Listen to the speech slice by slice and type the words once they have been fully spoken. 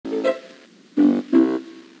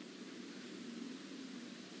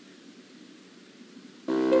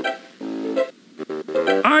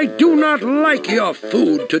I do not like your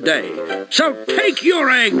food today, so take your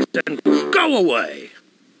eggs and go away.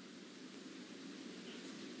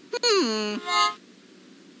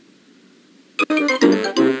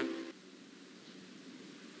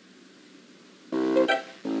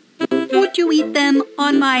 Would you eat them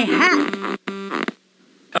on my hat?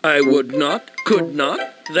 I would not, could not,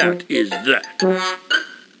 that is that.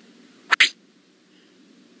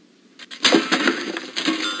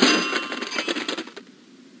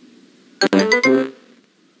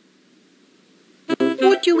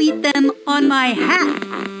 Would you eat them on my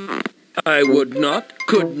hat? I would not,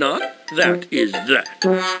 could not, that is that.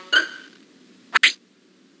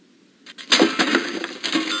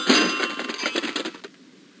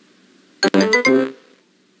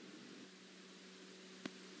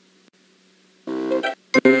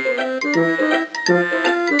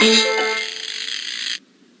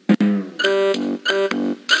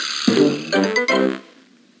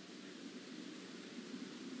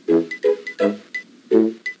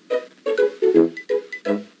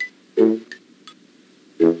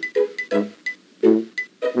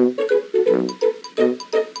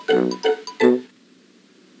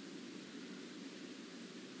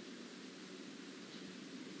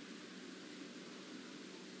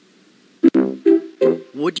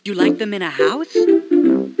 Would you like them in a house?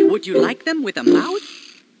 Would you like them with a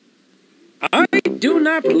mouse? I do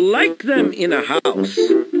not like them in a house.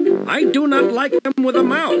 I do not like them with a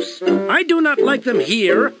mouse. I do not like them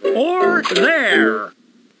here or there.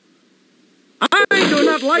 I do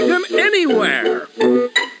not like them anywhere.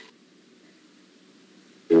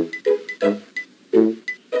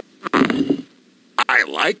 I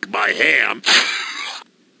like my ham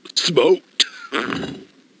smoked.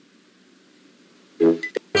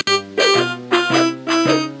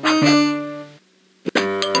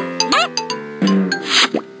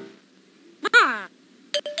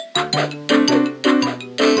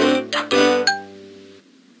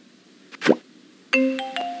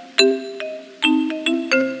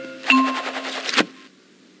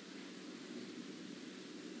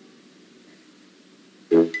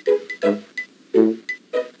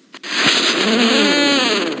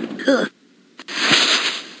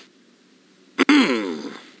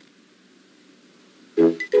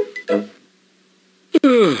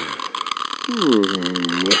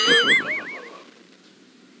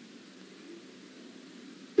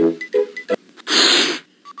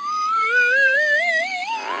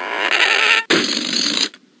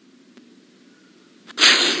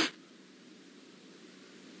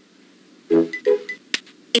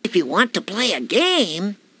 If you want to play a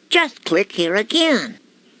game, just click here again.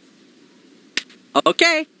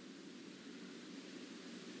 Okay.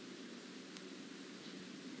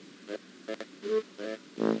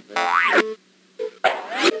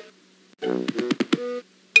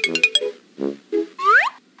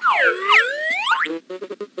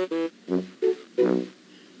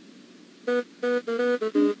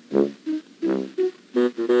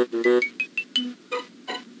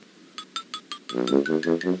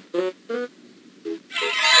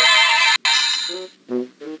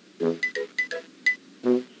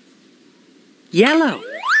 Yellow.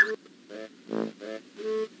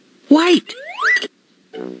 White.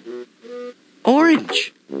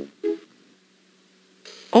 Orange.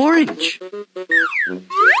 Orange.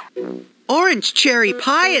 Orange cherry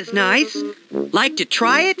pie is nice. Like to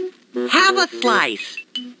try it? Have a slice.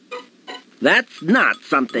 That's not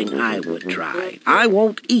something I would try. I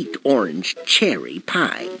won't eat orange cherry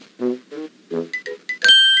pie.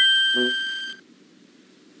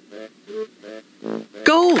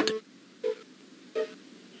 Gold.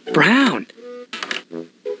 Brown.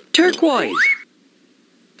 Turquoise.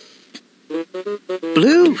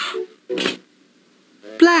 Blue.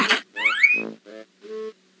 Black.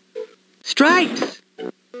 Stripes.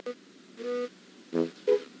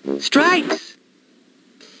 Stripes.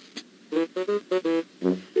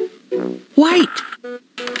 White.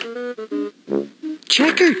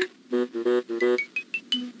 Checkered.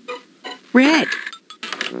 Red.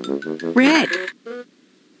 Red.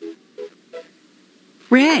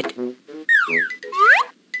 Red.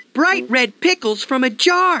 Bright red pickles from a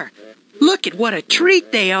jar. Look at what a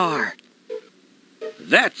treat they are.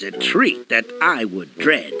 That's a treat that I would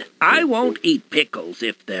dread. I won't eat pickles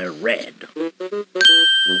if they're red.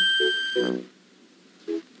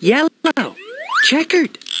 Yellow.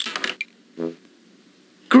 Checkered.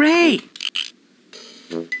 Gray.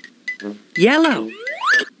 Yellow.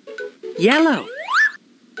 Yellow.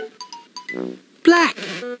 Black.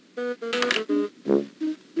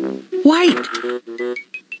 White.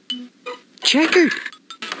 Checkered.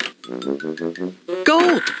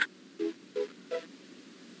 Gold.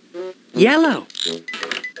 Yellow.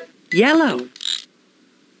 Yellow.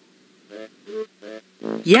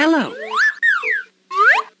 Yellow.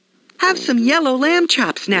 Have some yellow lamb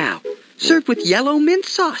chops now, served with yellow mint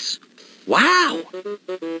sauce. Wow!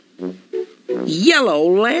 Yellow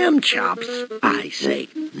lamb chops? I say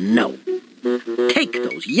no. Take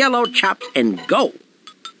those yellow chops and go.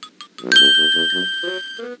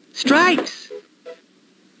 Stripes.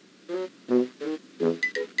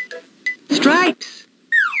 Stripes.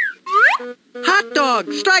 Hot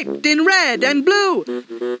dog striped in red and blue.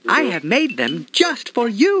 I have made them just for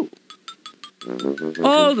you.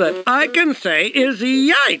 All that I can say is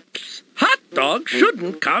yipes. Hot dogs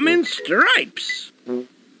shouldn't come in stripes.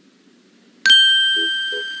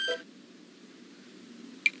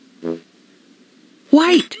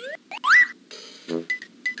 White.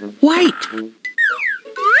 White.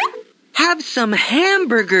 Have some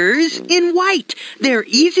hamburgers in white. They're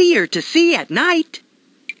easier to see at night.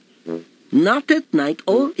 Not at night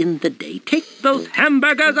or in the day. Take those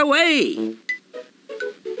hamburgers away.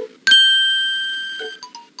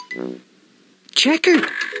 Checkered.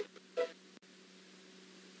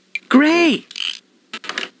 Gray.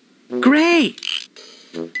 Gray.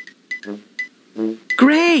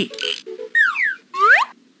 Gray.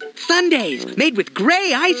 Sundaes made with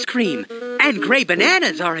gray ice cream. And gray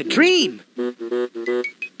bananas are a dream.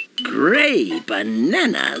 Gray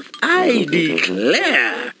bananas, I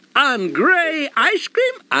declare. On gray ice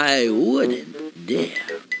cream, I wouldn't dare.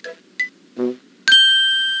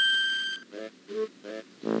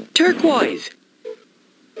 Turquoise.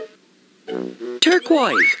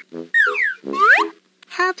 Turquoise.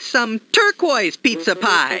 Have some turquoise pizza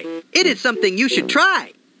pie. It is something you should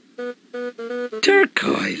try.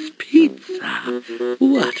 Turquoise pizza?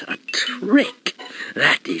 What a trick.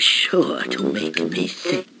 That is sure to make me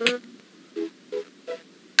sick.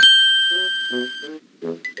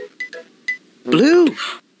 Blue.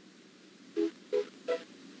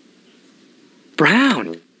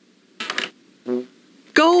 Brown.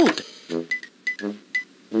 Gold.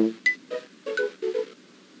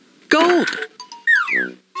 Gold.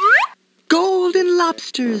 Golden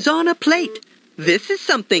lobsters on a plate. This is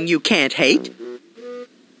something you can't hate.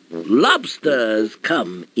 Lobsters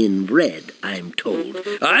come in red, I'm told.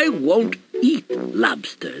 I won't eat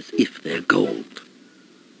lobsters if they're gold.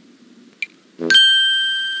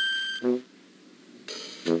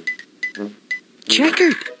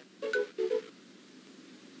 Checkered.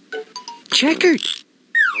 Checkered.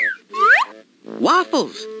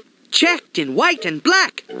 Waffles. Checked in white and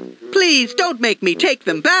black. Please don't make me take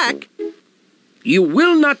them back. You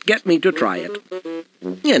will not get me to try it.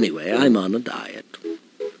 Anyway, I'm on a diet.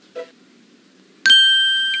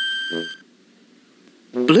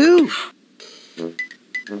 Blue.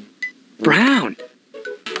 Brown.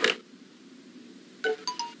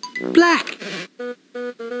 Black.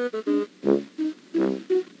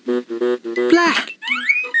 Black.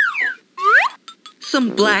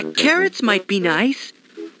 Some black carrots might be nice,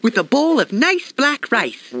 with a bowl of nice black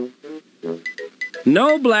rice.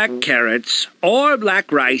 No black carrots or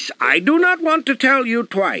black rice. I do not want to tell you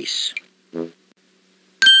twice.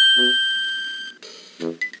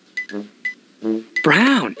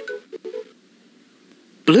 Brown.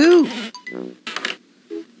 Blue.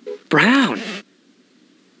 Brown.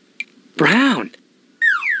 Brown.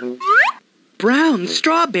 Brown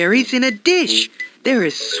strawberries in a dish. They're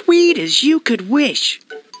as sweet as you could wish.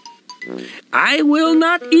 I will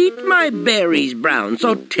not eat my berries brown,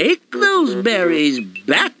 so take those berries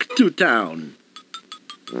back to town.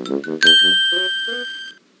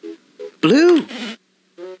 Blue.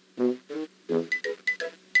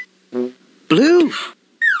 Blue.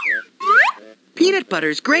 Peanut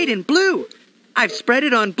butter's great in blue. I've spread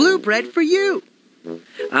it on blue bread for you.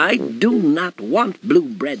 I do not want blue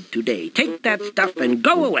bread today. Take that stuff and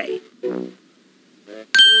go away.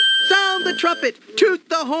 Sound the trumpet, toot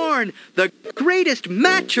the horn. The greatest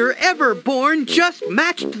matcher ever born just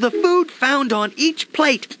matched the food found on each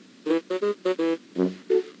plate.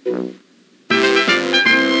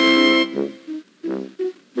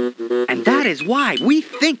 And that is why we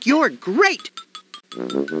think you're great.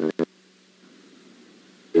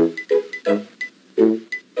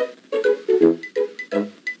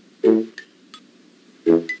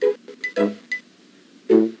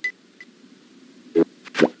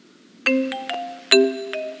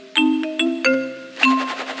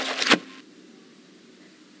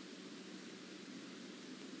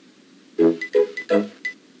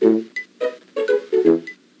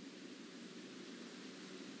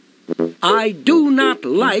 I do not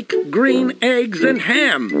like green eggs and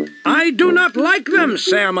ham. I do not like them,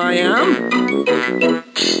 Sam I am.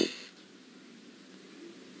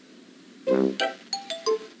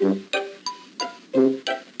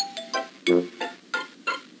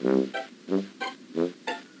 Would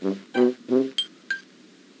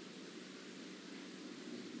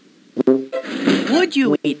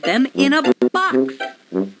you eat them in a box?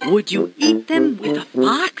 Would you eat them with a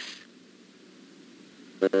fox?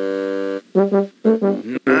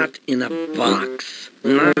 Not in a box,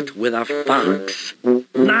 not with a fox,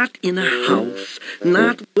 not in a house,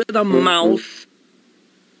 not with a mouse.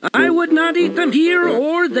 I would not eat them here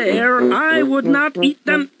or there. I would not eat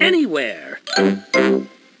them anywhere.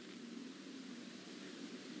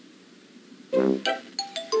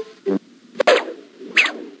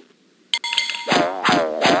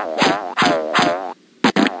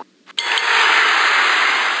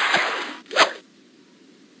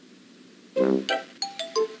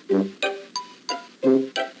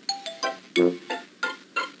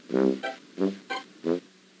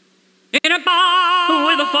 In a barn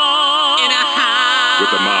with a fall, in a house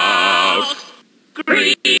with a mouse,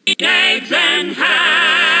 green eggs and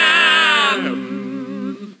ham.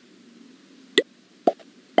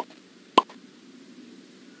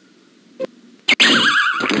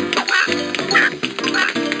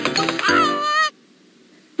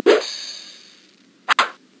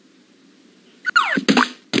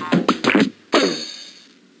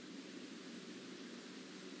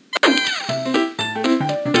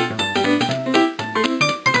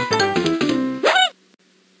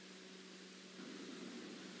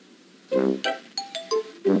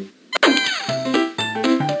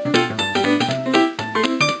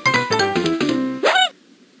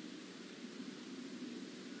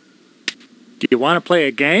 Do you want to play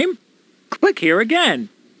a game? Click here again.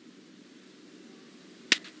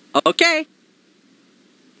 Okay.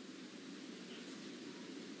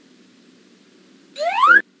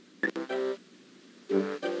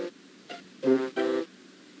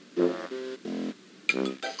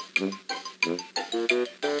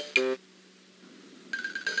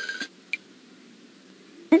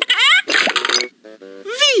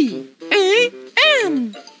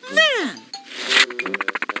 V-A-N. Van.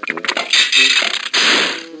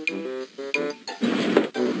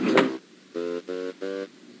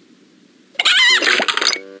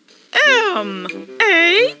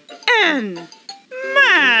 M-A-N.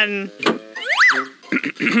 Man.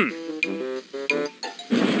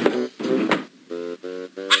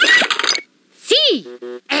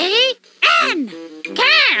 C-A-N.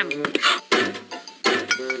 Can.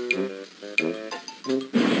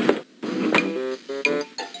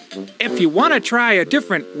 If you want to try a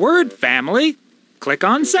different word family, click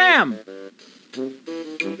on Sam.